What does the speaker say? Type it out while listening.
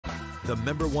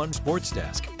the #1 sports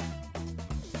desk.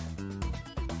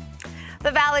 The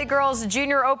Valley Girls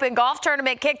Junior Open Golf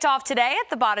Tournament kicked off today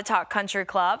at the Botetourt Country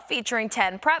Club, featuring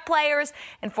 10 prep players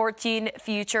and 14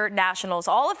 future nationals,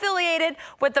 all affiliated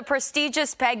with the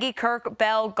prestigious Peggy Kirk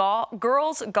Bell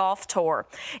Girls Golf Tour.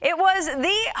 It was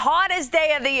the hottest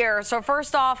day of the year, so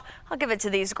first off, I'll give it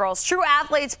to these girls. True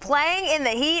athletes playing in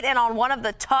the heat and on one of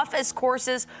the toughest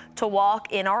courses to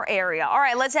walk in our area. All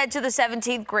right, let's head to the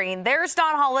 17th green. There's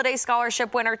Don Holiday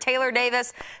Scholarship winner Taylor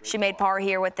Davis. She made par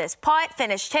here with this putt,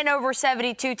 finished 10 over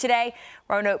 72 today.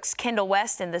 Roanoke's Kendall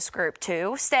West in this group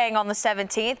too. Staying on the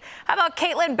 17th, how about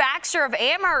Caitlin Baxter of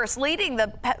Amherst leading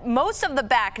most of the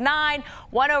back nine,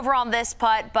 1 over on this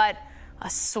putt, but a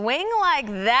swing like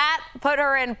that put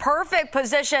her in perfect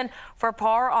position for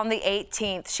par on the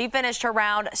 18th. She finished her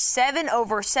round 7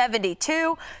 over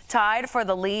 72, tied for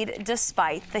the lead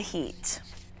despite the heat.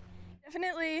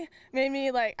 Definitely made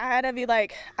me I had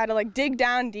to dig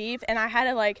down deep, and I had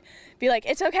to be like,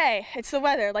 it's okay, it's the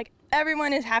weather.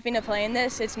 Everyone is having to play in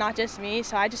this. It's not just me,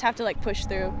 so I just have to push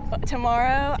through. But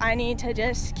tomorrow, I need to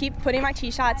just keep putting my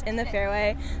tee shots in the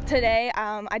fairway. Today,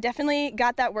 I definitely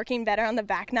got that working better on the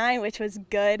back nine, which was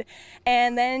good.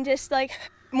 And then just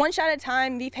one shot at a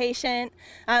time, be patient.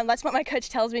 That's what my coach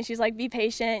tells me. She's like, be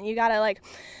patient. You gotta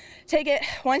take it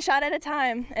one shot at a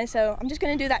time. And so I'm just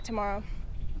gonna do that tomorrow.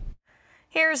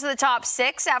 Here's the top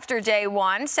 6 after day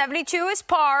 1. 72 is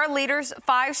par, leaders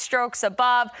 5 strokes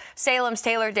above. Salem's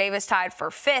Taylor Davis tied for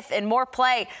 5th, and more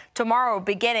play tomorrow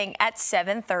beginning at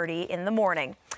 7:30 in the morning.